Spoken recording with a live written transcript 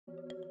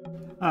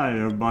Hi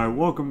everybody,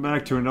 welcome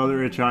back to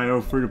another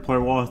itch.io free-to-play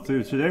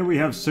walkthrough. Today we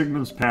have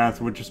Sigmund's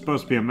Path, which is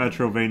supposed to be a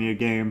Metroidvania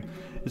game.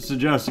 It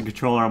suggests a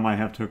controller, I might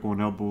have to hook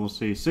one up, but we'll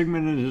see.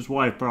 Sigmund and his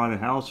wife bought a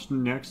house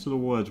next to the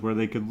woods where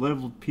they could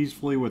live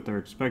peacefully with their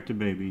expected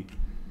baby.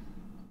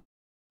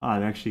 Ah,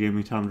 it actually gave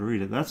me time to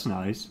read it. That's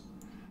nice.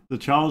 The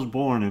child was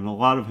born and a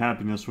lot of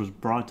happiness was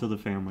brought to the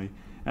family.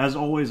 As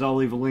always, I'll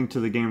leave a link to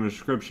the game in the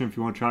description if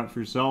you want to try it for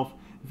yourself.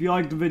 If you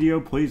liked the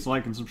video, please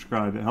like and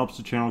subscribe. It helps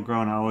the channel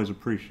grow and I always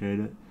appreciate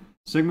it.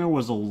 Sigmund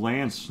was a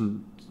land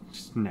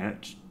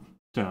snatch,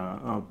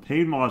 a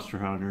paid monster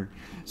hunter,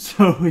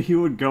 so he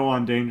would go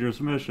on dangerous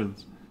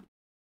missions.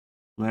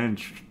 Yeah,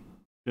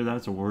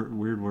 that's a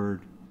weird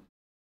word.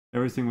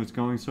 Everything was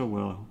going so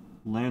well.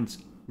 Land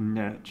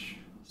snatch.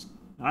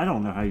 I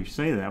don't know how you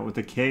say that with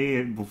a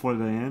K before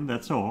the N.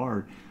 That's so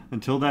hard.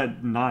 Until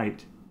that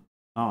night.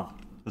 Oh,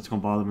 that's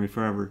gonna bother me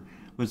forever.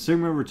 When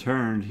Sigmund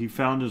returned, he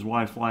found his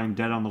wife lying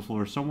dead on the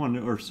floor. Someone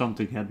or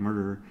something had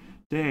murdered her.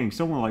 Dang,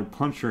 someone like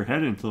punched her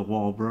head into the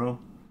wall, bro.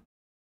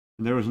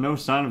 And there was no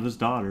sign of his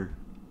daughter.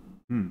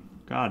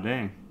 God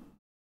dang.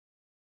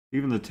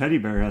 Even the teddy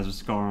bear has a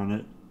scar on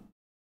it.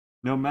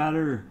 No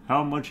matter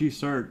how much he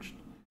searched,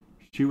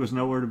 she was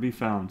nowhere to be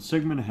found.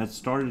 Sigmund had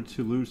started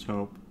to lose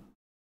hope.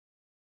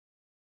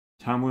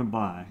 Time went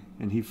by,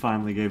 and he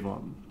finally gave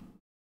up.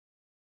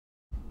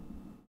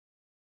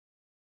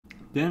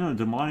 Then a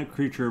demonic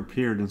creature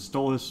appeared and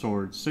stole his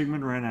sword.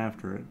 Sigmund ran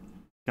after it.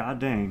 God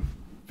dang.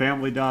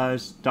 Family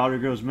dies, daughter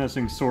goes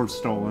missing, sword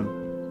stolen.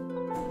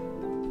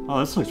 Oh,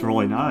 this looks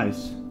really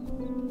nice.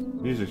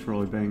 Music's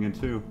really banging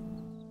too.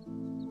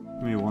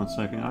 Give me 1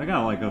 second. I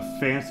got like a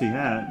fancy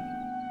hat.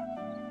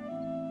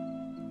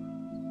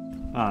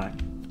 Alright.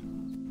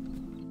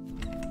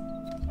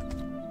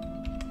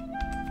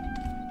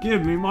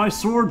 Give me my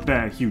sword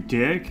back, you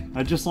dick!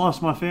 I just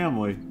lost my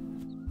family.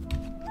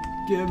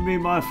 Give me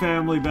my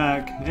family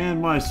back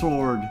and my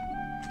sword.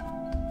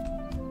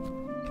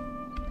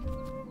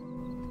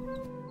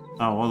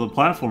 Oh, well, the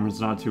platform is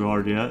not too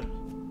hard yet.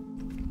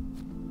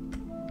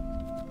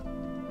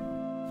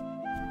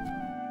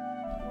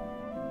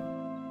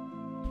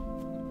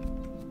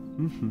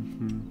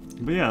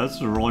 But yeah, this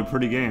is a really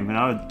pretty game, and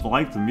I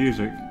like the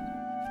music.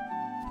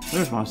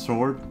 There's my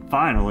sword,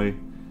 finally.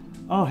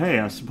 Oh, hey,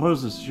 I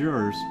suppose this is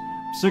yours.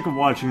 I'm sick of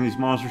watching these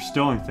monsters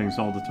stealing things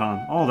all the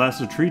time. Oh, that's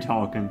the tree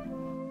talking.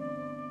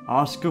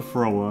 Oscar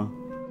Froa.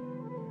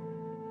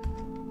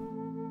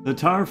 The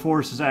entire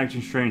forest is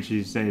acting strange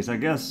these days. I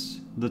guess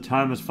the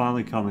time is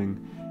finally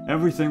coming.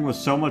 Everything was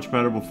so much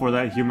better before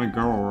that human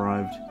girl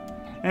arrived.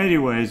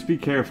 Anyways, be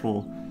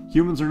careful.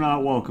 Humans are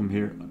not welcome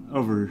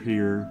over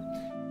here.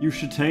 You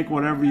should take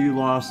whatever you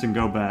lost and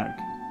go back.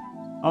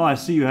 Oh, I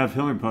see you have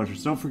healing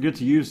potions. Don't forget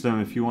to use them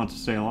if you want to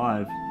stay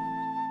alive.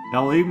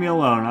 Now leave me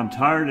alone. I'm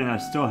tired and I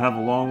still have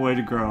a long way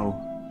to grow.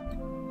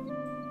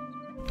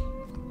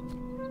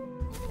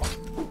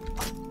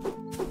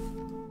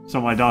 So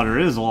my daughter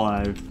is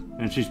alive.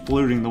 And she's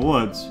polluting the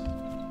woods.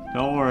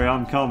 Don't worry,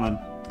 I'm coming.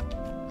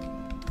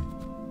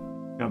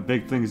 Got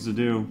big things to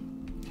do.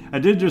 I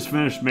did just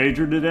finish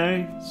Major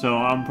today, so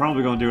I'm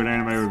probably going to do an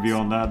anime review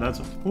on that.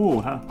 That's a...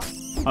 Ooh,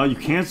 oh, you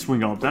can't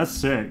swing up. That's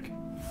sick.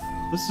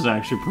 This is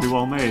actually pretty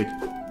well made.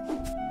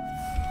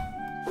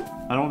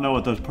 I don't know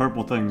what those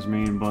purple things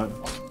mean, but...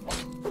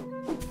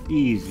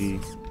 Easy.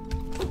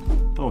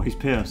 Oh, he's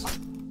pissed.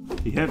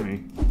 He hit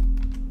me.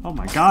 Oh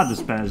my god, this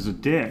bat is a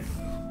dick.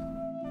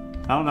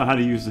 I don't know how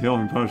to use the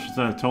healing potions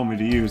that it told me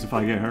to use if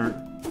I get hurt.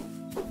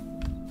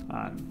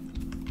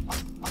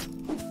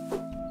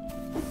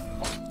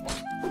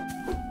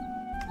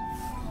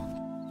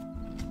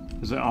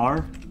 Is it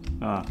R?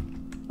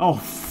 Oh!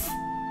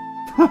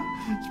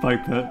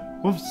 Spike pit.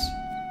 Whoops.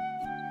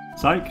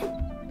 Psych.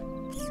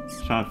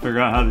 Trying to figure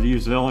out how to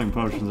use the healing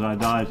potions and I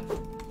died.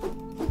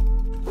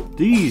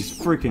 These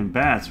freaking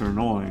bats are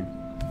annoying.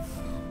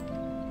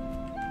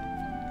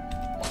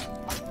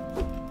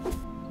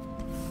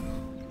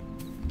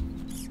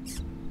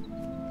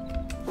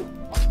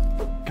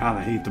 God,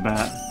 I hate the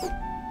bat.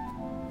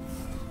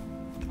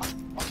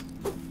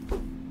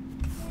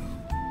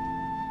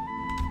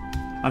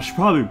 I should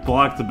probably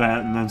block the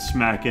bat and then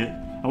smack it.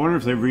 I wonder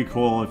if they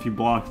recoil if you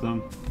block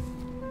them.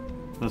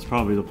 That's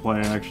probably the play,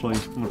 actually.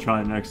 I'm gonna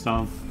try it next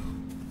time.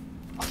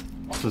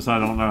 Since I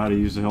don't know how to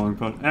use the healing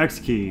potion. X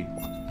key.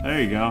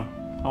 There you go.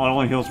 Oh, it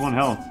only heals 1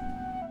 health.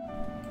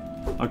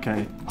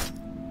 Okay.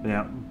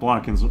 Yeah,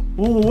 blocking's...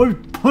 Oh, I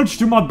punched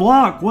through my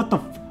block! What the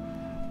f...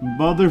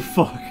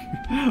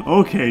 Motherfucker.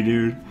 Okay,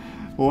 dude.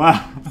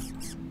 Wow.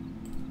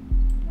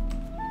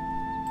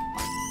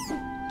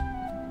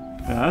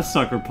 Yeah, that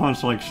sucker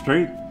punched like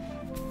straight.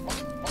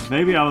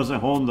 Maybe I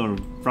wasn't holding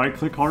the right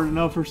click hard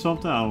enough or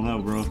something. I don't know,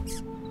 bro.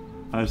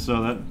 I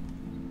saw that.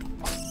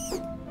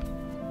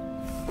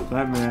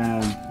 That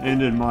man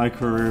ended my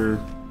career.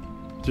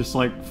 Just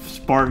like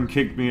Spartan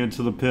kicked me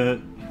into the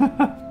pit.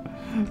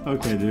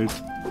 Okay, dude.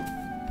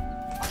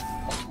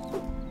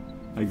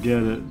 I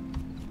get it.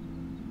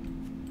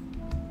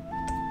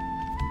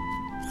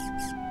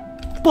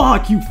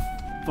 Fuck you!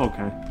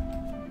 Okay.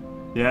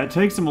 Yeah, it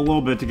takes him a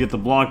little bit to get the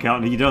block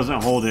out, and he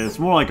doesn't hold it. It's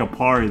more like a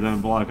parry than a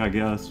block, I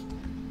guess.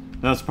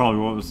 That's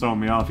probably what was throwing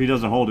me off. He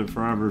doesn't hold it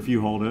forever if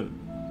you hold it.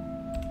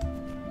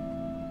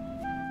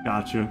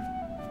 Gotcha.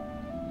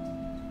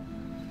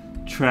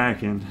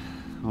 Tracking.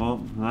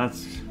 Well,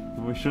 that's...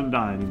 we shouldn't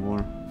die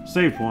anymore.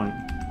 Save point.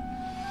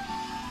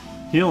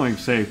 Healing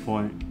save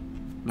point.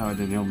 No, it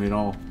didn't heal me at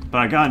all. But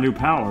I got a new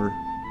power.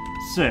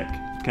 Sick.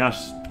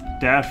 Gosh,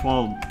 dash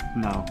while...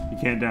 no, you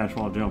can't dash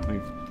while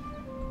jumping.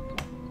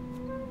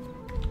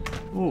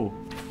 Oh.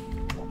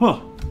 Huh.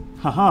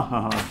 Ha ha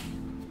ha ha.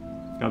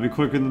 Gotta be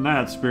quicker than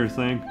that, spear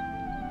thing.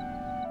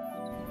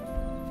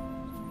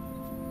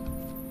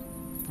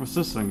 What's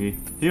this thingy?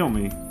 Heal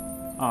me.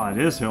 Ah, oh, it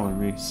is healing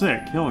me.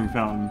 Sick. Healing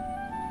fountain.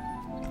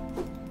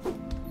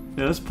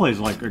 Yeah, this plays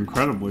like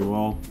incredibly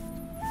well.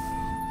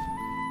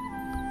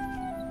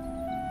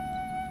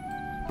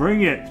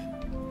 Bring it,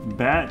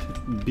 bat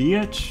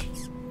bitch.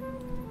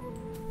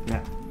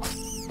 Yeah.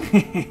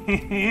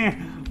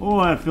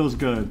 Oh, that feels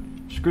good.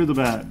 Screw the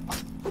bat.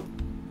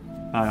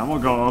 Alright, I'm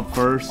gonna go up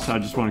first. I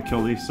just want to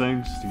kill these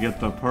things to get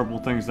the purple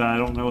things that I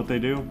don't know what they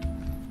do.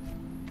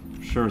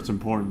 I'm sure it's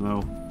important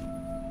though.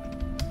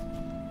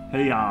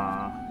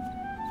 Hey-ya.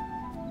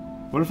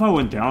 What if I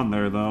went down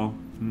there though?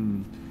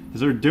 Is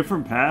there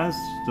different paths?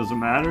 Does it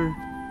matter?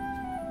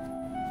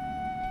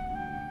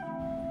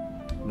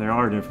 There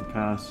are different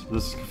paths.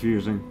 This is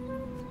confusing.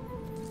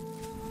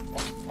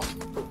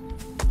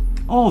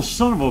 Oh,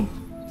 son of a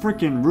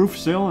freaking roof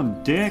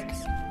ceiling dick.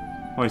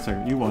 Wait a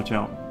second, you watch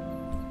out.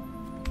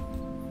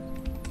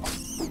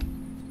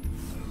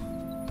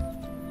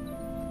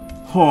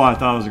 Oh, I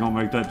thought I was gonna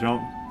make that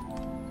jump.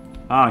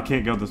 Ah, I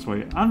can't go this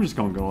way. I'm just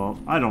gonna go up.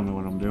 I don't know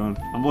what I'm doing.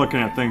 I'm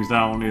looking at things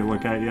that I don't need to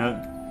look at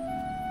yet.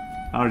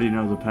 I already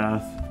know the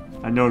path.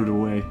 I know the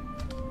way.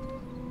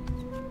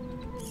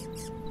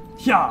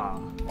 Yeah.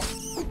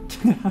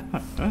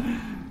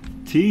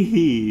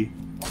 Tee-hee.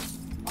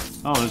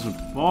 Oh, there's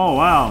a... oh,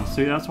 wow.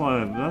 See, that's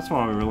why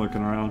we were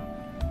looking around.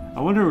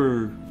 I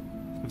wonder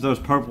if those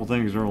purple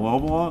things are a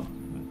level up?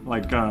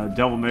 Like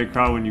Devil May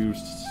Cry when you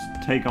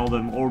take all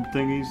them orb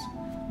thingies?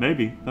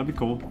 Maybe. That'd be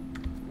cool.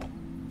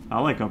 I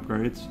like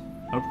upgrades.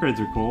 Upgrades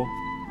are cool.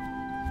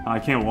 I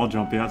can't wall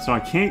jump yet, so I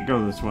can't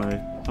go this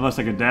way. Unless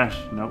I can dash.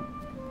 Nope.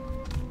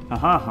 Ha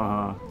ha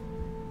ha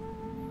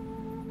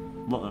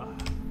ha.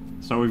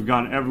 So we've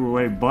gone every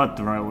way but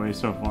the right way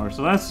so far.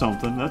 So that's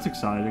something. That's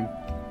exciting.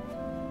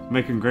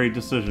 Making great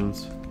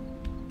decisions.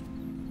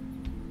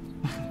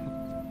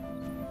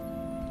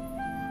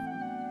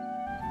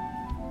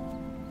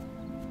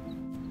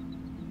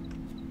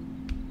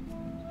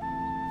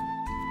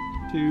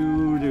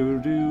 Do do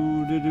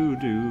do do do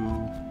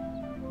do.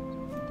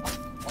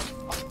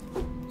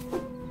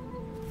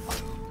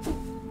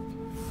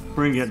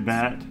 Bring it,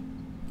 bat.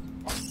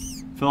 I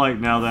feel like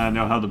now that I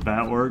know how the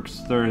bat works,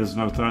 there is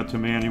no threat to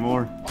me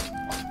anymore.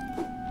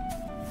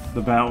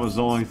 The bat was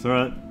the only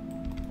threat.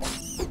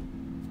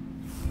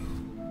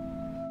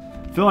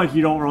 I feel like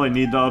you don't really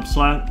need the up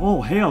slash.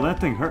 Oh, hell, that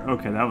thing hurt.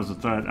 Okay, that was a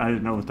threat. I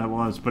didn't know what that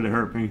was, but it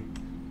hurt me.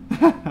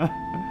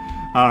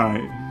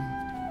 Alright.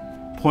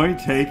 Point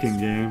taking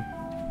game.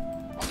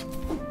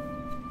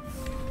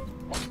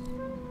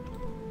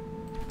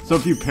 So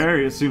if you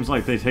parry, it seems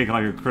like they take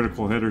like a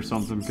critical hit or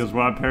something. Because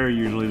when I parry,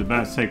 usually the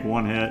bats take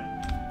one hit.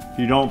 If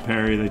you don't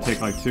parry, they take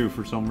like two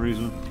for some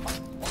reason.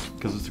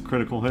 Because it's a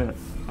critical hit.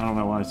 I don't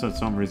know why I said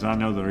some reason. I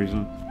know the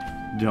reason.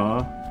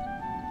 Duh.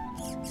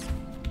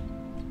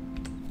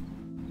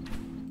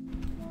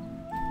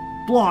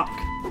 Block!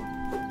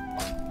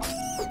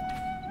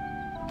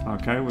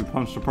 Okay, we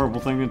punched the purple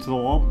thing into the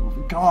wall.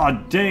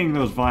 God dang,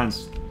 those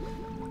vines.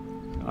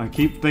 I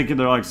keep thinking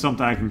they're like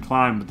something I can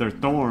climb, but they're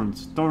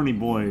thorns. Thorny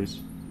boys.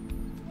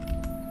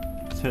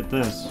 Let's hit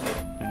this.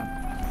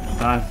 Yeah.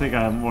 I think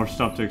I have more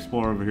stuff to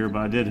explore over here, but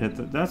I did hit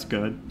that. That's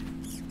good.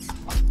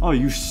 Oh,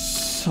 you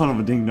son of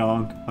a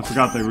ding-dong. I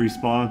forgot they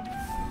respawn.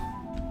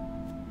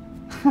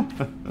 I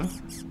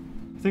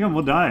think I'm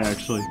gonna die,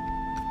 actually.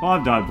 Well,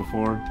 I've died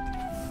before.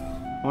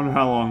 I wonder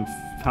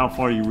how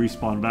far you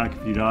respawn back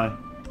if you die.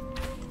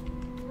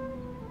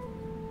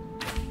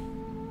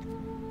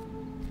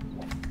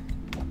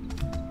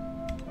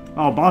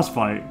 Oh, boss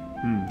fight.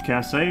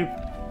 Can't save?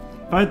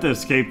 If I hit the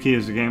escape key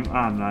as a game,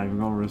 I'm not even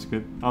gonna risk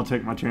it. I'll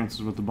take my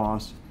chances with the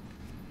boss.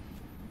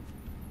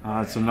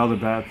 It's another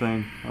bat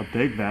thing. A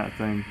big bat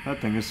thing.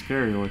 That thing is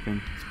scary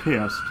looking. It's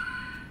pissed.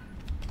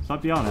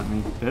 Stop yelling at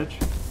me, bitch.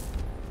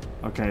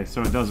 Okay,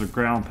 so it does a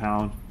ground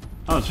pound.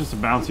 Oh, it's just a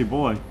bouncy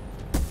boy.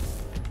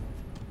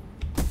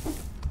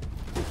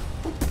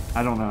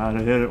 I don't know how to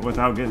hit it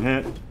without getting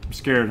hit. I'm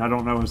scared. I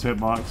don't know his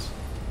hitbox.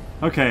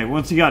 Okay,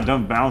 once he got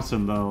done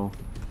bouncing, though,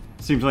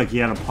 it seems like he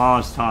had a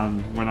pause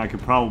time when I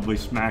could probably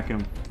smack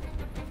him.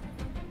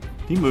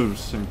 He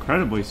moves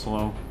incredibly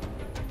slow.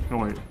 Oh,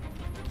 wait.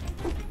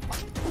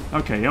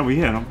 Okay, yeah, we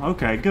hit him.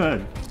 Okay,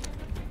 good.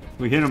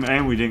 We hit him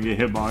and we didn't get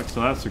hitbox,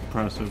 so that's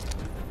impressive.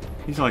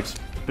 He's like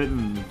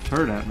spitting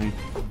turd at me.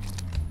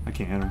 I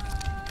can't hit him.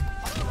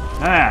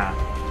 Ah!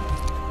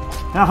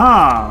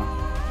 Aha!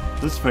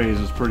 This phase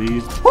is pretty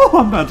easy. Oh,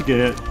 I'm about to get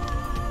hit.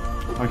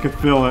 I could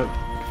feel it.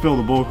 Feel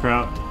the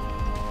bullcrap.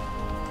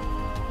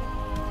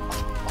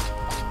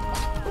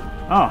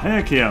 Oh,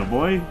 heck yeah,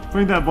 boy.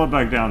 Bring that butt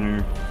back down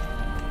here.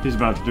 He's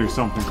about to do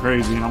something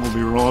crazy and I'm gonna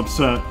be real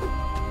upset.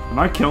 Am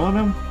I killing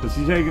him? Is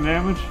he taking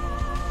damage?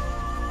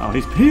 Oh,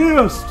 he's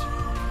pissed!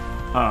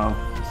 Uh-oh.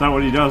 Is that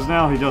what he does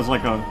now? He does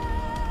like a...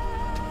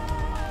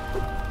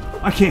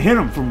 I can't hit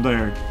him from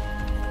there.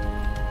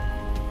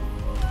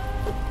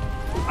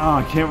 Oh,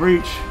 I can't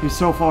reach. He's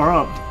so far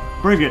up.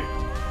 Bring it.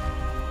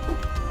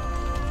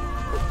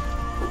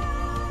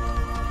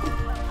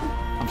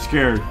 I'm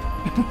scared.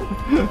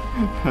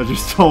 I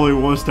just totally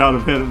wussed out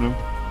of hitting him.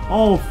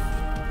 Oh,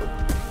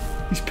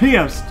 he's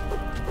pissed.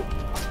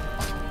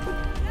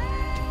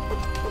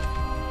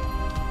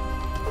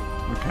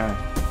 Okay.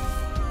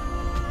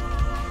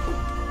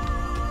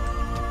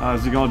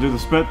 Is he gonna do the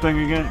spit thing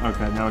again?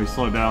 Okay, now he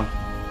slowed down.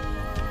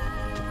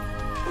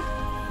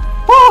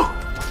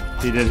 Oh!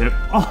 He did hit.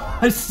 Oh,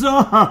 I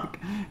suck!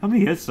 How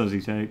many hits does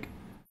he take?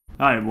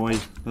 Alright, boy.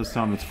 This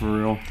time it's for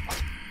real.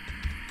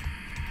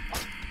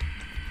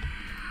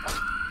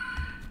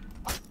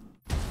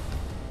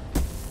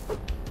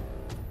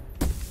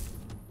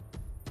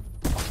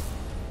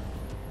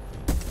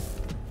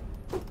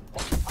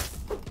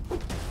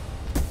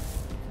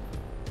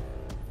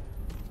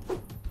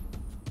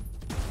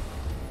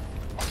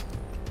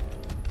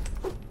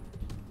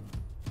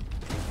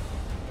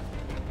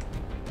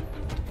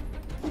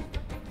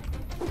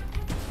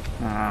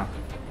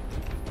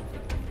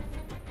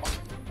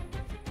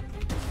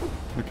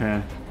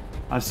 Okay.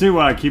 I see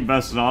what I keep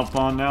messing up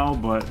on now,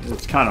 but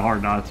it's kind of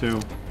hard not to.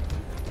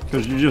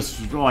 Because you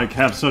just, like,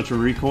 have such a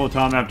recoil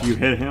time after you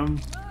hit him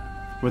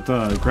with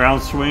a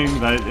ground swing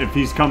that if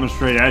he's coming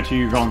straight at you,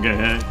 you're gonna get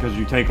hit because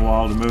you take a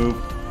while to move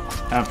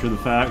after the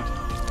fact.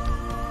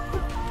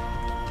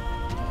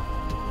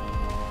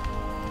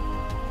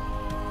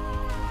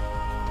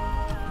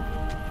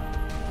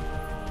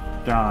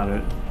 Got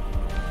it.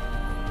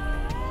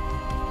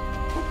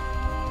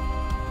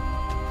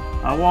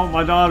 I want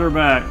my daughter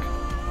back.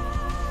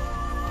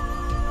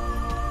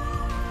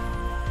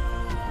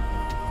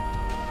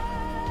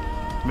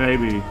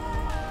 Maybe.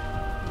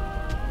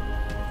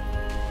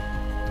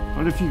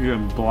 What if you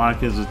can block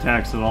his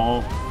attacks at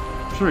all?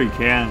 I'm sure he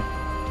can.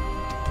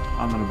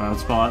 I'm in a bad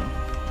spot.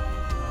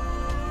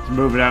 He's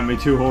moving at me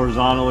too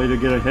horizontally to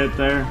get a hit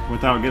there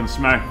without getting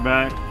smacked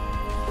back.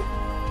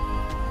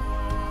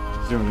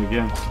 He's doing it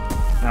again.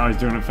 Now he's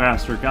doing it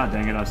faster. God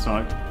dang it, I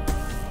suck.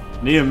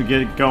 Need him to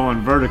get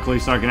going vertically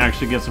so I can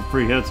actually get some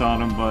free hits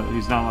on him, but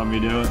he's not letting me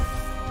do it.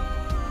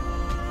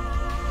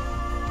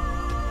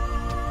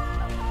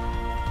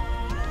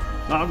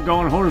 Stop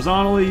going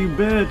horizontally, you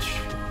bitch!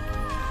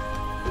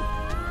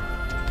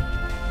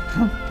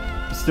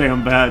 Stay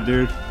on bad,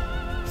 dude.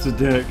 It's a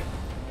dick.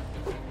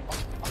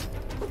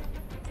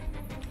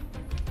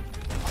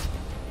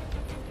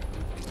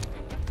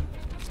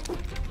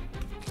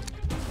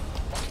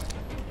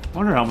 I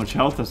wonder how much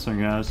health this thing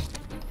has.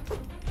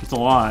 It's a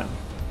lot.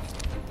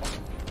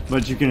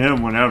 But you can hit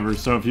him whenever,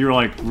 so if you're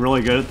like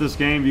really good at this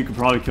game, you could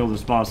probably kill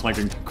this boss like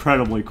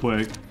incredibly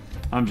quick.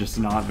 I'm just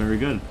not very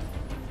good.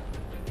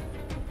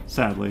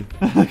 Sadly.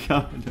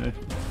 God,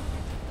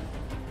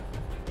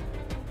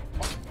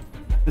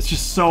 it's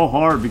just so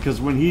hard because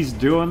when he's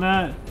doing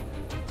that...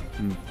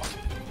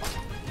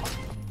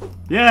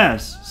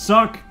 Yes!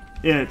 Suck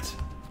it!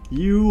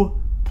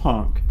 You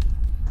punk.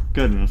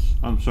 Goodness,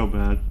 I'm so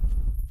bad.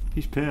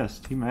 He's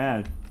pissed. He's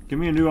mad. Give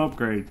me a new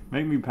upgrade.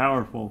 Make me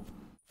powerful.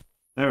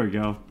 There we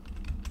go.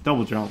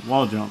 Double jump,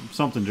 wall jump,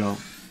 something jump.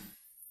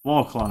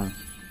 Wall climb.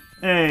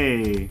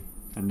 Hey!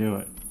 I knew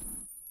it.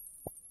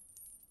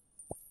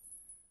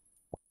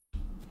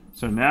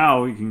 So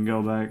now we can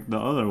go back the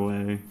other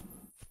way.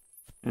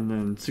 And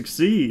then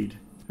succeed.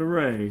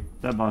 Hooray.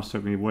 That boss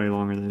took me way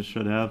longer than it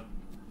should have.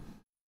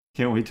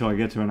 Can't wait till I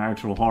get to an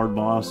actual hard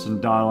boss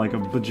and die like a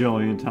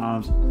bajillion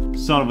times.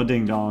 Son of a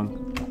ding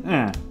dong.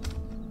 Eh.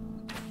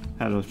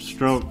 Had a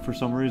stroke for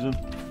some reason.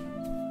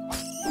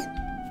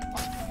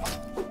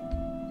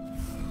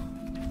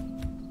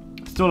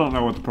 Still don't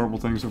know what the purple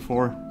things are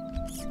for.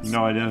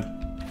 No idea.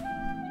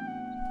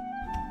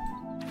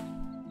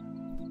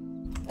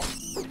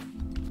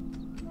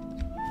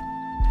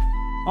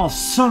 Oh,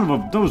 son of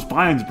a... Those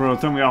vines, bro,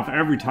 throw me off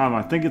every time.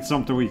 I think it's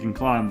something we can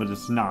climb, but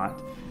it's not.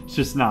 It's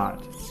just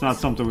not. It's not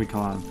something we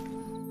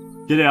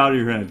climb. Get it out of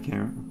your head,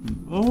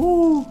 Cameron.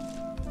 Oh!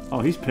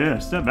 Oh, he's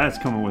pissed. That bat's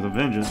coming with a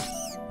vengeance.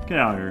 Get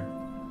out of here.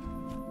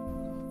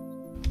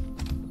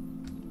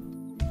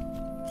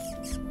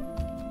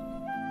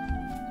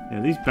 Yeah,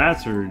 these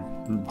bats are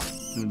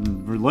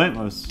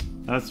relentless.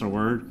 That's the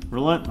word.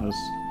 Relentless.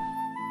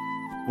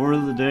 Word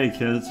of the day,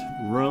 kids.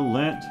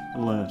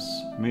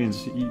 Relentless.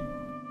 Means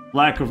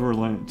lack of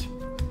relent.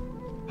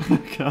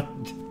 God.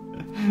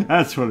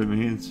 That's what it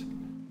means.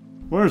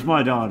 Where's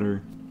my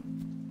daughter?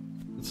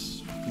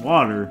 It's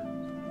water.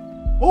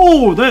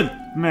 Oh,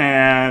 that...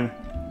 Man.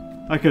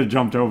 I could have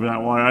jumped over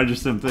that water. I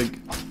just didn't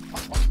think...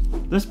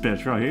 This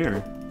bitch right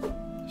here.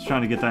 He's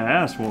trying to get that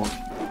ass whooped.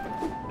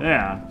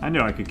 Yeah, I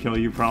knew I could kill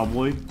you,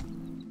 probably.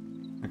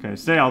 Okay,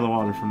 stay out of the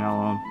water from now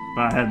on.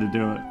 But I had to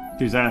do it.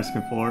 He was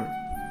asking for it.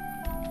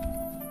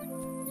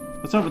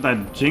 What's up with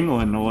that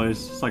jingling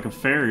noise? It's like a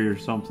fairy or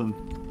something.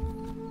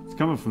 It's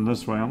coming from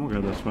this way. I'm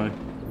gonna go this way.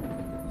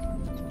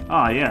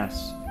 Ah,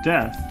 yes.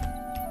 Death.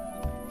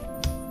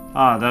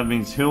 Ah, that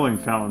means healing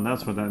fountain.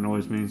 That's what that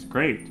noise means.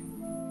 Great.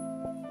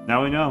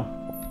 Now we know.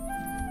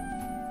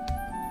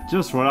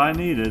 Just what I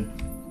needed.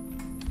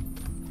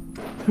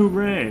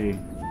 Hooray.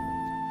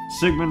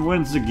 Sigmund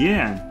wins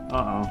again.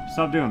 Uh-oh.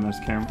 Stop doing this,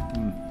 camera.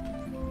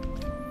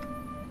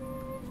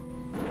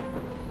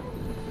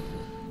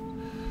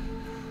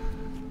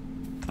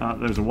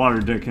 There's a water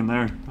dick in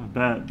there. I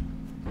bet.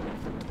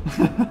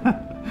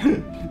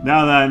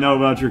 Now that I know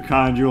about your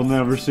kind, you'll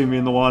never see me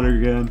in the water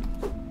again.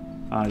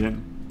 I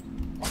didn't.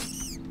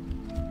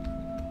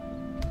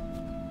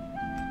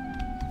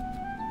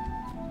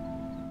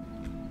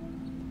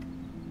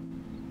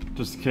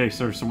 Just in case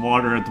there's some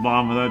water at the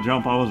bottom of that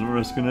jump, I wasn't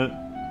risking it.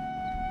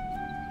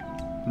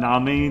 Nah,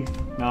 mean.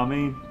 Nah,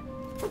 mean.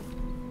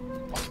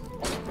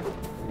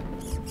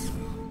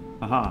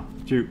 Aha,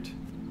 juked.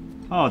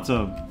 Oh, it's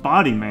a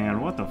body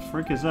man. What the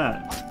frick is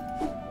that?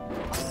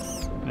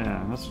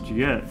 Yeah, that's what you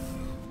get.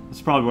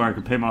 That's probably where I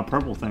could pay my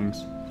purple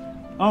things.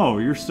 Oh,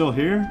 you're still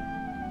here?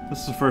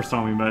 This is the first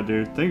time we met,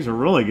 dude. Things are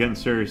really getting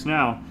serious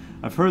now.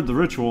 I've heard the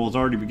ritual has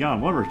already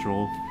begun. What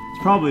ritual?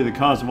 It's probably the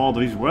cause of all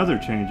these weather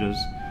changes.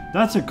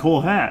 That's a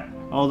cool hat,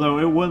 although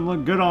it wouldn't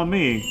look good on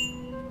me.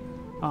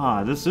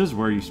 Ah, this is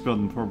where you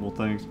spilled the purple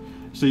things.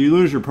 So you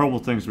lose your purple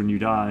things when you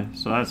die,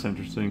 so that's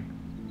interesting.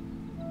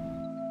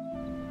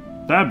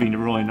 That'd be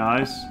really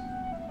nice.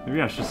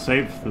 Maybe I should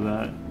save for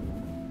that.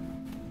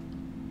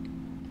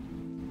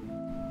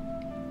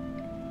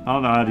 I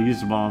don't know how to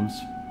use the bombs.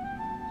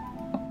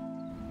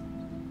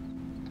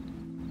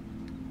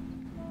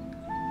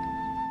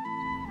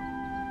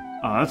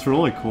 Oh, that's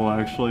really cool,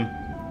 actually.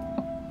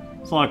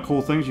 There's a lot of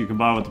cool things you can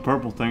buy with the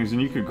purple things,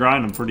 and you could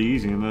grind them pretty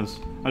easy in this.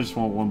 I just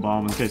want one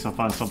bomb in case I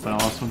find something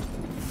awesome.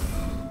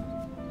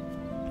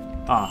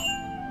 Ah,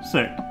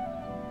 sick.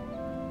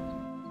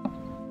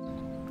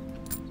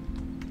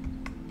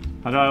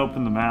 How do I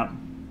open the map?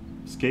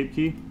 Escape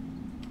key?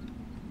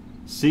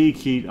 C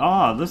key.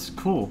 Ah, this is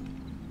cool.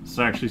 This is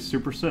actually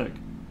super sick.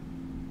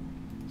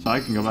 So I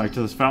can go back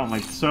to this fountain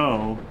like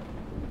so.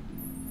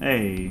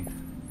 Hey.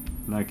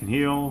 And I can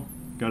heal.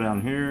 Go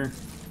down here.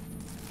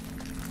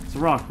 It's a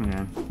rock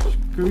man.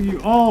 Screw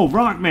you. Oh,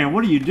 rock man,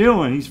 what are you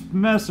doing? He's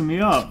messing me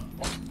up.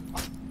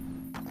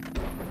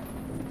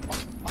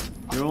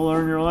 You'll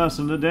learn your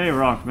lesson today,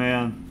 rock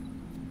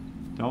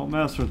man. Don't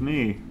mess with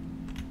me.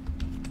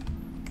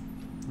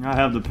 I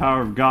have the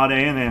power of God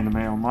and anime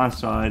on my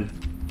side.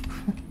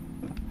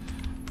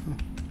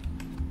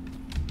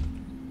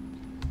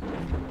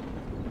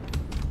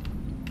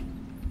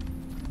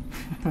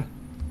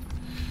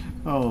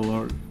 Oh,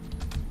 Lord.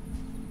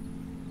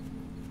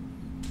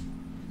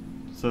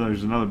 So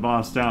there's another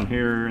boss down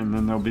here, and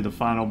then there'll be the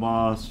final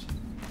boss.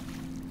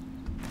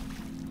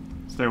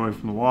 Stay away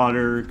from the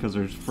water, because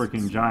there's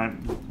freaking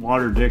giant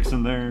water dicks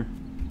in there.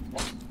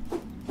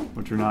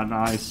 Which are not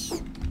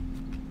nice.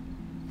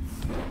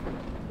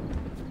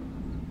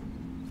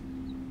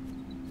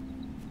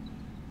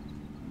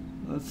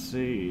 Let's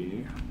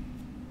see.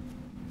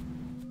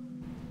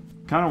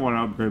 Kind of want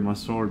to upgrade my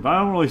sword, but I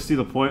don't really see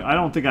the point. I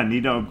don't think I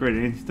need to upgrade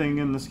anything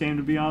in this game,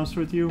 to be honest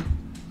with you.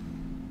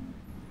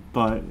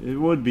 But it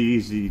would be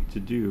easy to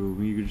do.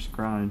 You could just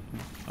grind.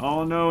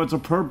 Oh no, it's a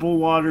purple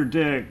water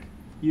dick.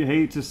 You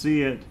hate to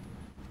see it.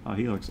 Oh,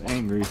 he looks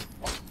angry.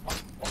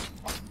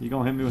 You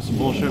gonna hit me with some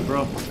bullshit,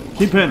 bro?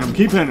 Keep hitting him,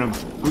 keep hitting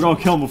him. We're gonna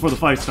kill him before the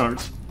fight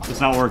starts. It's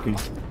not working.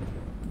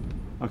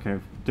 Okay,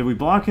 did we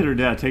block it or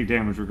did I take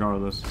damage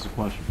regardless? Is the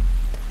question.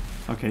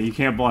 Okay, you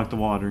can't block the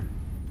water.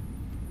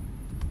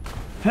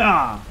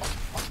 Ha!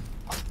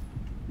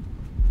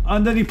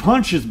 And then he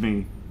punches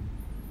me.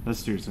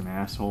 This dude's an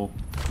asshole.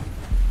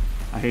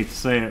 I hate to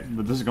say it,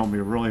 but this is gonna be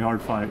a really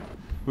hard fight.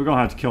 We're gonna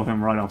have to kill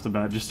him right off the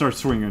bat. Just start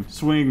swinging.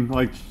 Swing,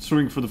 like,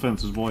 swing for the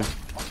fences, boy.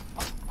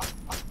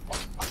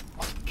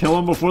 Kill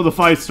him before the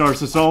fight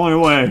starts. It's the only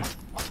way.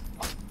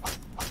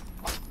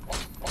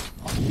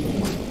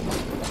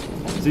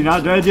 Is he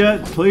not dead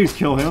yet? Please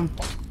kill him.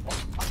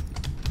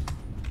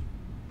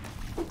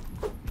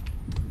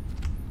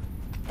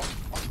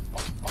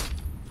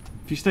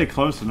 If you stay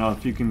close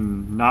enough, you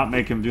can not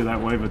make him do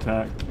that wave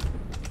attack.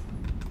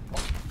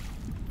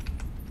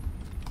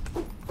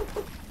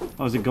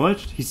 Oh, is it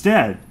glitched? He's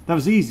dead. That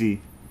was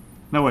easy.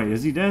 No, wait,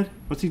 is he dead?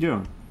 What's he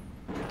doing?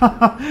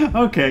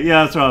 Okay,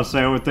 yeah, that's what I was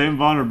saying. With the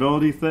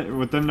invulnerability thing,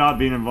 with them not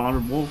being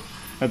invulnerable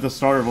at the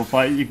start of a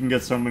fight, you can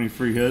get so many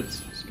free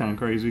hits. It's kind of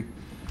crazy.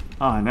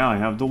 Ah, now I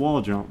have the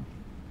wall jump.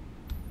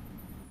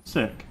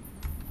 Sick.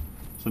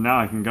 So now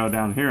I can go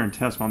down here and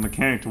test my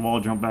mechanic to wall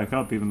jump back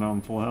up even though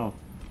I'm full health.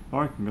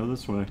 Or I can go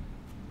this way.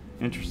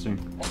 Interesting.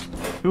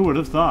 Who would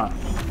have thought?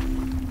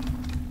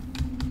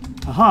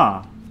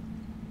 Aha!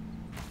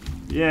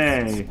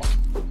 Yay!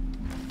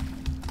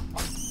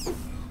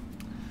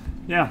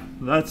 Yeah,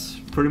 that's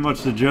pretty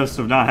much the gist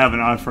of not having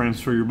iframes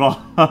for your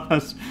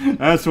boss.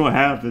 That's what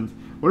happened.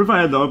 What if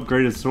I had the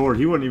upgraded sword?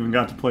 He wouldn't even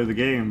got to play the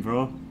game,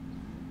 bro.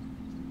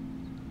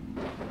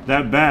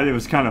 That bat, it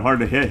was kind of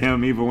hard to hit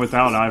him even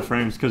without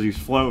iframes because he's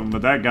floating,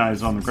 but that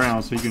guy's on the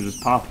ground, so you can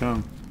just pop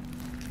him.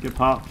 Get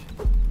popped.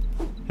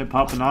 Hit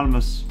pop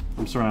anonymous.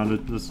 I'm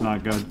surrounded. This is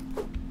not good.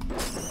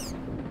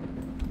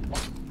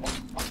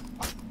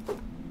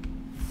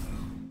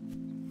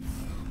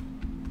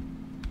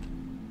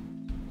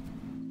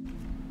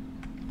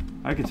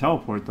 I could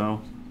teleport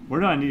though. Where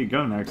do I need to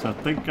go next? I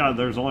think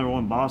there's only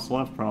one boss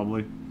left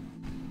probably.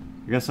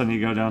 I guess I need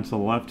to go down to the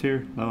left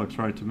here. That looks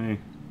right to me.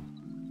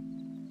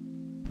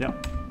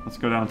 Yep. Let's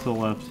go down to the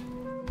left.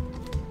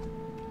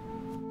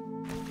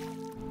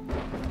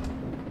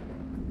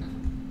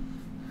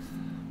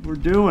 We're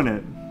doing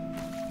it.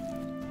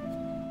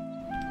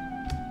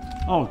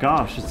 Oh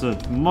gosh, it's a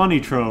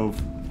money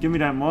trove. Give me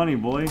that money,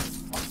 boy.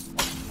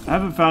 I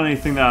haven't found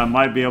anything that I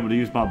might be able to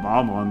use my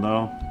bomb on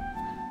though.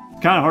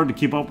 It's kind of hard to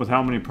keep up with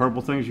how many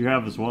purple things you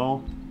have as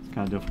well. It's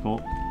kind of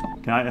difficult.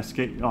 Can I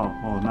escape?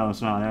 Oh, no,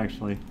 it's not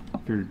actually.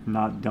 If you're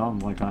not dumb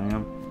like I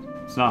am.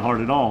 It's not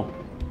hard at all.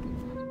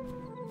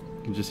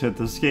 You can just hit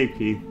the escape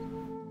key.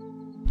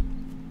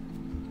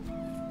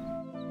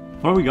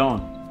 Where are we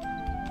going?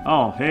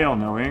 Oh, hell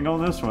no, we ain't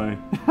going this way.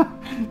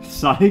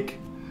 Psych.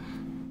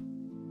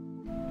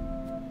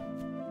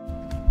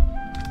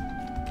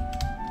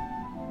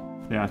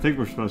 Yeah, I think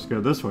we're supposed to go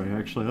this way,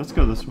 actually. Let's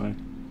go this way.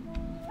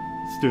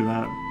 Let's do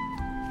that.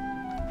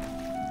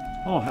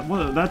 Oh,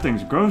 what, that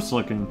thing's gross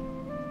looking.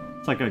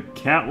 It's like a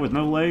cat with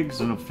no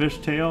legs and a fish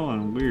tail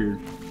and weird.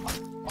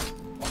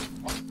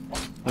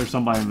 There's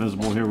somebody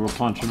invisible here. We're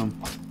punching him.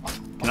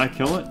 Can I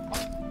kill it?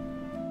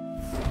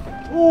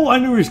 Oh, I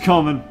knew he was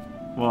coming.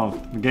 Well,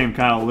 the game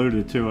kind of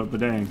alluded to it, but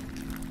dang.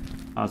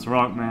 That's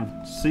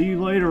Rockman. See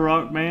you later,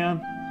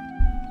 Rockman.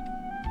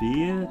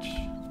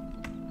 Bitch.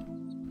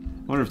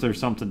 Wonder if there's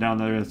something down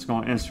there that's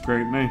going to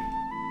integrate me.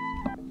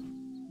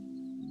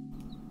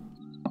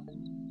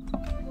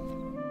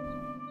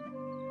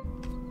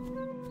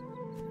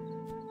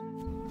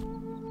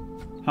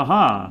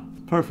 Haha!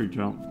 Perfect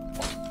jump.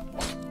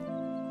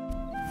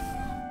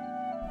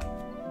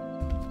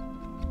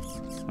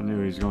 I knew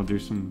he was going to do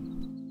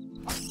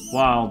some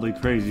wildly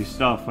crazy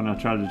stuff when I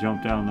tried to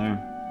jump down there.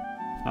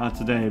 Not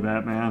today,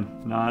 Batman.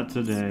 Not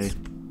today.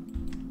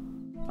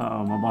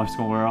 Uh-oh, my life's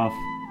going to wear off.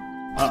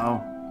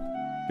 Uh-oh.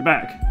 Get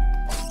back!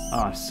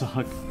 Oh, I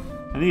suck.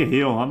 I need a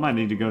heal. I might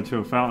need to go to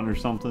a fountain or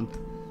something.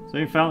 Is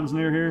there any fountains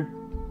near here?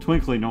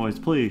 Twinkly noise,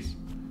 please.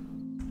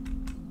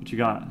 What you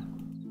got?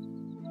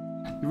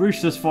 You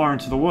reached this far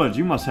into the woods.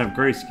 You must have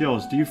great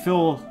skills. Do you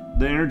feel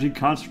the energy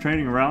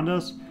concentrating around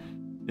us?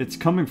 It's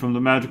coming from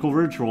the magical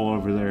ritual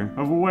over there.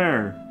 Over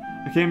where?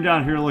 I came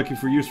down here looking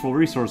for useful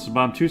resources, but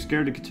I'm too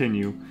scared to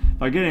continue.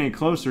 If I get any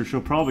closer, she'll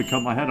probably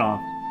cut my head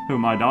off. Who,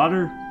 my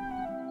daughter?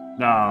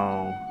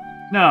 No.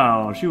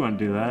 No, she wouldn't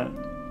do that.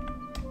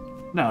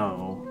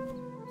 No.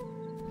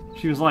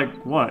 She was like,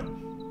 what?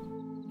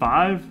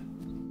 5?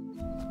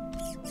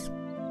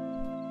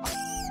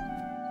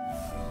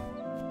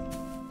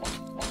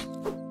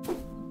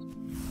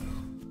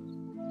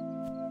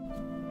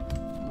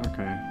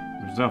 Okay.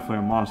 There's definitely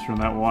a monster in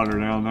that water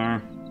down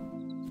there.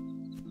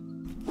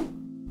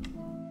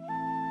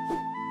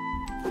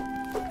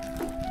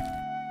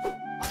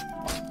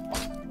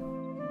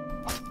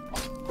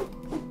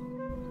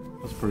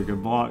 That's a pretty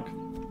good block.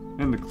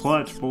 In the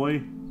clutch,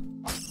 boy.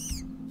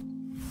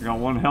 I got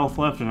 1 health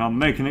left and I'm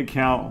making it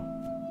count.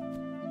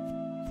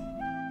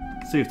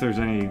 Let's see if there's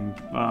any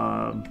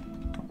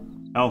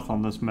health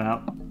on this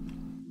map.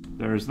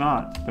 There is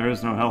not. There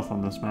is no health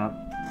on this map.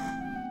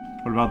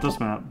 What about this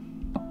map?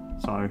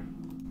 Sorry.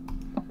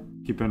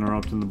 Keep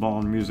interrupting the ball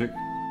and music.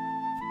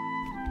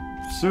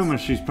 Assuming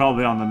she's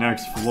probably on the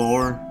next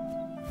floor.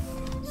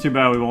 It's too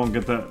bad we won't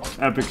get that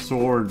epic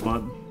sword,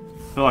 but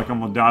I feel like I'm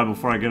gonna die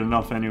before I get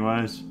enough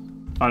anyways.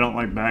 I don't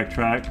like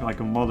backtrack like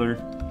a mother.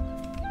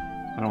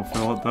 I don't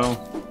feel it though.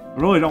 I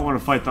really don't want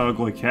to fight the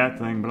ugly cat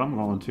thing, but I'm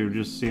going to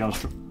just see how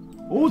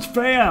strong. Oh, it's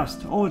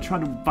fast! Oh, it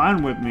tried to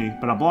vine whip me,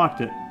 but I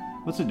blocked it.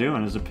 What's it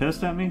doing? Is it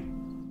pissed at me?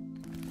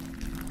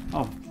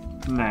 Oh,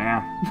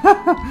 nah.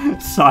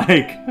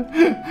 Psych.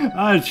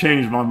 I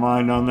changed my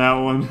mind on that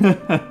one.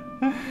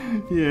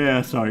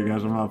 Yeah, sorry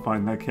guys, I'm not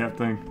fighting that cat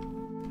thing.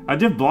 I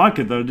did block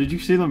it though. Did you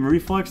see them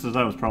reflexes?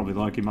 I was probably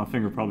lucky. My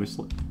finger probably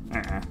slipped.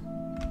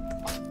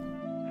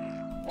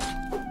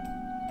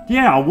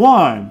 Yeah, I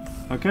won!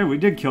 Okay, we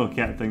did kill a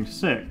cat thing.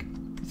 Sick.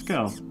 Let's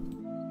go.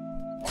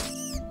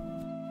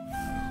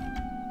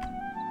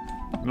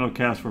 No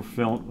cats were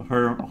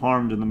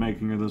harmed in the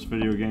making of this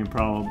video game,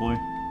 probably.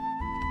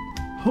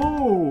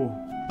 Oh!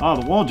 Oh,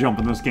 the wall jump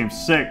in this game's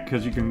sick,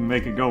 because you can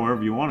make it go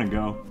wherever you want to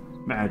go.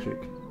 Magic.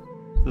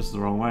 This is the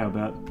wrong way, I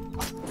bet.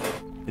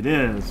 It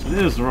is. It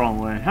is the wrong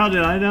way. How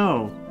did I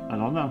know? I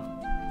don't know.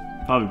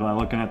 Probably by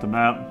looking at the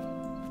map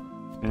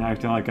and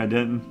acting like I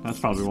didn't. That's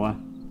probably why.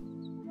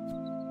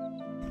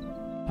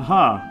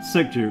 Haha,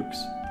 sick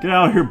jukes. Get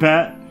out of here,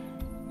 bat.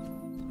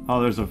 Oh,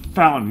 there's a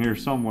fountain here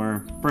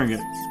somewhere. Bring it.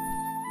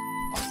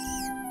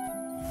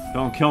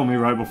 Don't kill me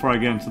right before I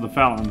get into the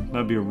fountain.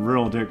 That'd be a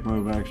real dick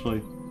move, actually.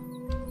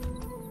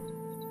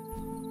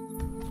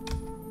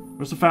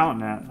 Where's the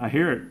fountain at? I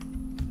hear it.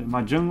 Am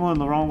I jingling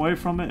the wrong way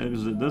from it?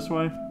 Is it this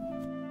way?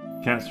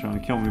 Cat's trying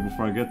to kill me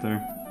before I get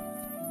there.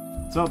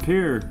 It's up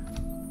here.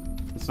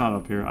 It's not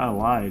up here. I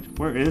lied.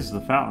 Where is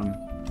the fountain?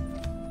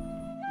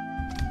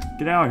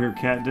 Get out of here,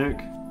 cat dick.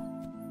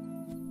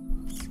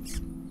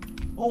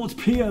 Oh, it's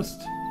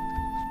pissed.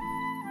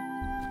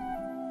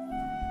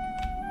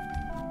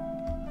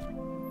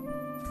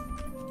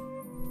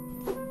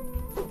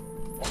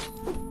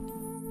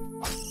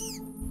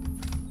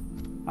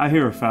 I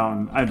hear a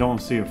fountain. I don't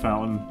see a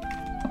fountain.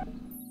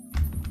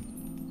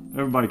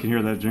 Everybody can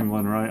hear that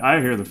jingling, right? I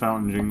hear the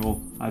fountain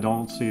jingle. I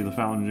don't see the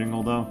fountain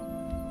jingle, though.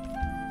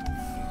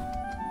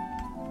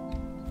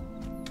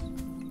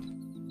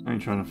 I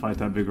ain't trying to fight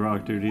that big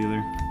rock dude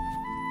either.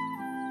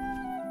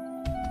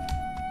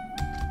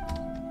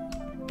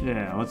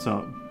 Yeah, what's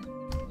up?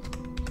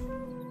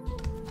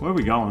 Where are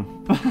we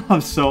going?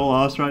 I'm so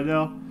lost right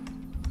now.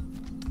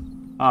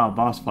 Ah,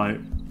 boss fight.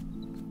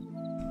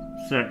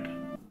 Sick.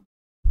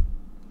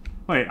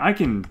 Wait, I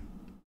can...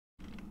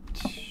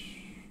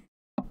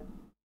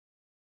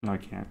 No, I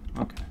can't.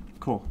 Okay,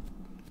 cool.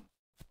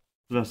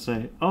 Let's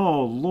say,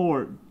 oh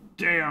lord,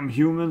 damn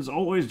humans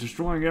always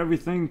destroying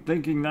everything,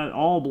 thinking that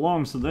all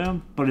belongs to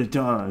them, but it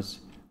does.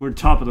 We're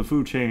top of the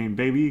food chain,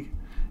 baby.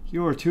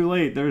 You are too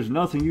late. There's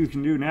nothing you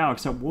can do now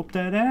except whoop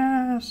that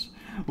ass.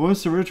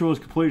 Once the ritual is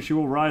complete, she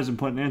will rise and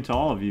put an end to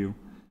all of you.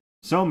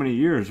 So many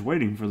years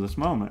waiting for this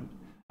moment.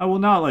 I will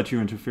not let you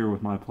interfere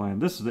with my plan.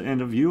 This is the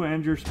end of you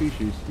and your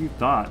species. You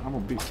thought I'm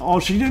gonna be... Oh,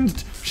 she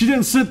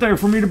didn't sit there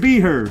for me to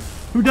beat her.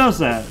 Who does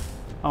that?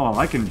 Oh,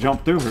 I can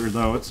jump through her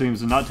though. It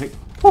seems to not take...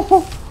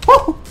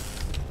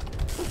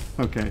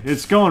 Okay,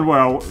 it's going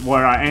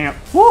where I am.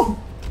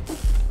 Oh,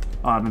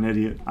 I'm an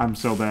idiot. I'm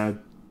so bad.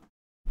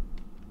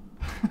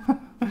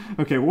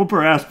 Okay, whoop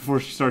her ass before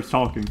she starts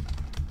talking.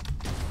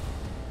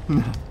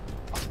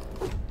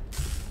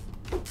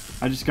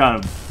 I just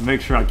gotta make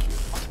sure I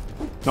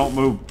don't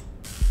move.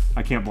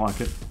 I can't block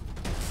it.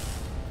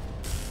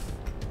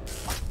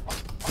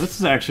 This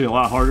is actually a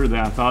lot harder than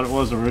I thought it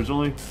was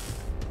originally.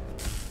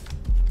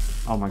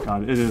 Oh my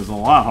god, it is a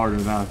lot harder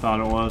than I thought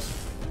it was.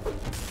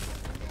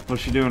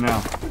 What's she doing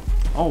now?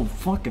 Oh,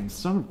 fucking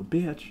son of a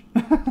bitch.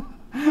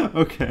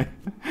 Okay.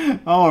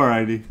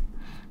 Alrighty.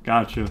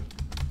 Gotcha.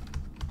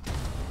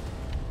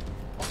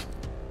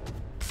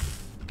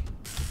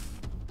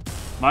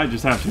 Might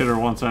just have to hit her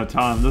once at a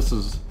time. This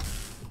is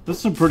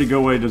a pretty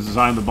good way to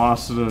design the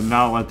boss to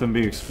not let them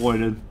be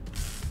exploited.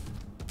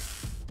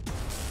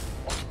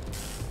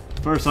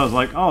 First I was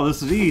like, oh,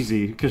 this is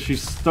easy, because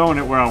she's throwing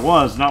it where I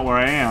was, not where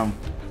I am.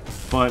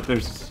 But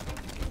there's...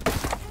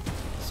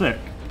 Sick.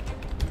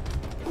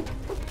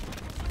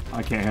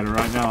 I can't hit her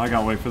right now. I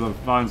gotta wait for the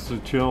vines to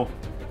chill.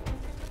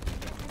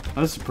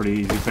 This is a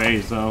pretty easy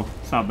phase, though.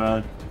 It's not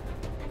bad.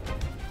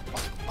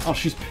 Oh,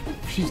 she's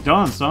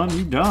done, son.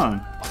 You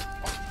done.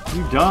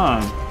 You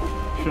done.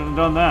 Shouldn't have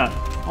done that.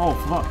 Oh,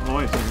 fuck. Oh,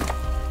 wait a second.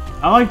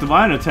 I like the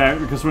vine attack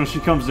because when she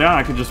comes down,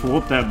 I can just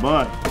whoop that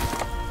butt.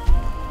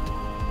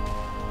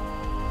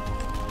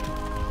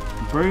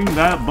 Bring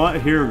that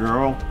butt here,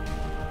 girl.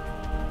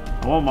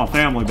 I want my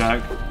family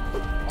back.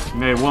 I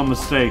made one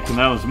mistake, and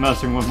that was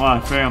messing with my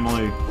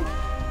family.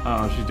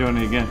 Oh, she's doing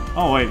it again.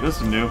 Oh, wait,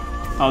 this is new.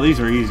 Oh, these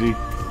are easy.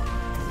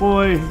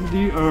 Boy,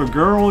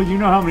 girl, you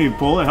know how many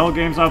bullet hell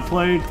games I've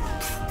played?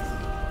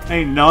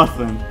 Ain't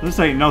nothing. This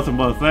ain't nothing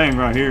but a thing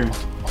right here.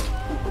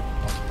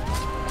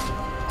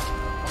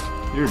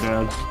 You're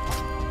dead.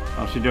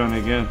 Oh, she doing it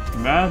again. You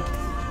mad?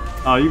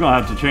 Oh, you're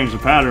gonna have to change the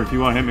pattern if you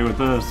want to hit me with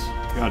this.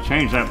 You gotta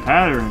change that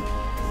pattern.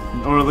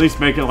 Or at least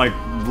make it, like,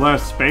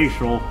 less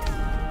spatial.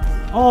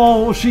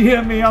 Oh, she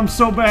hit me. I'm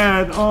so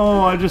bad.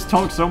 Oh, I just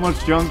talked so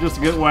much junk just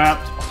to get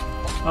whapped.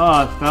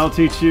 Ah, that'll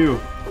teach you.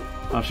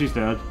 Oh, she's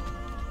dead.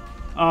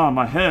 Ah,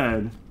 my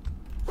head.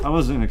 I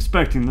wasn't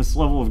expecting this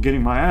level of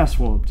getting my ass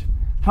whooped.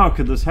 How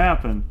could this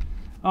happen?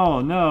 Oh,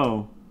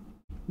 no.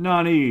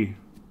 Nani.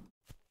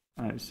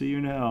 I see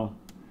you now.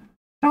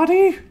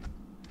 Nani?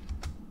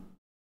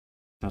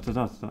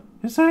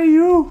 Is that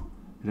you?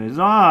 It is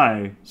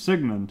I,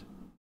 Sigmund.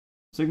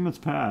 Sigmund's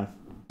Path.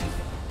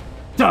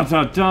 Da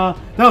da da!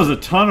 That was a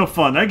ton of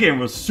fun. That game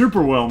was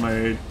super well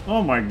made.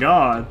 Oh my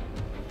god.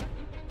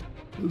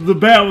 The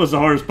bat was the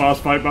hardest boss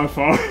fight by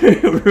far.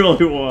 It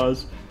really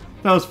was.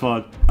 That was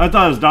fun. I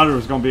thought his daughter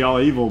was gonna be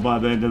all evil by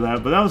the end of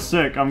that, but that was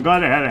sick. I'm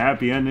glad it had a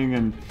happy ending,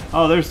 and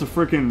oh, there's the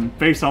freaking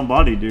face on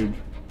body dude.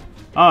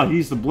 Ah,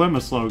 he's the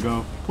Blimus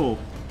logo. Cool.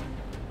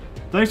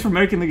 Thanks for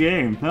making the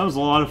game. That was a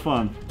lot of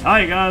fun.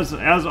 Alright guys,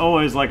 as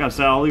always, like I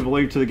said, I'll leave a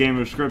link to the game in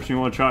the description.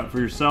 You want to try it for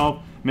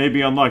yourself.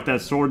 Maybe unlock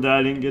that sword that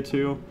I didn't get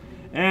to.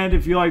 And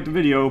if you liked the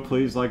video,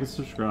 please like and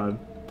subscribe.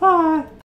 Bye!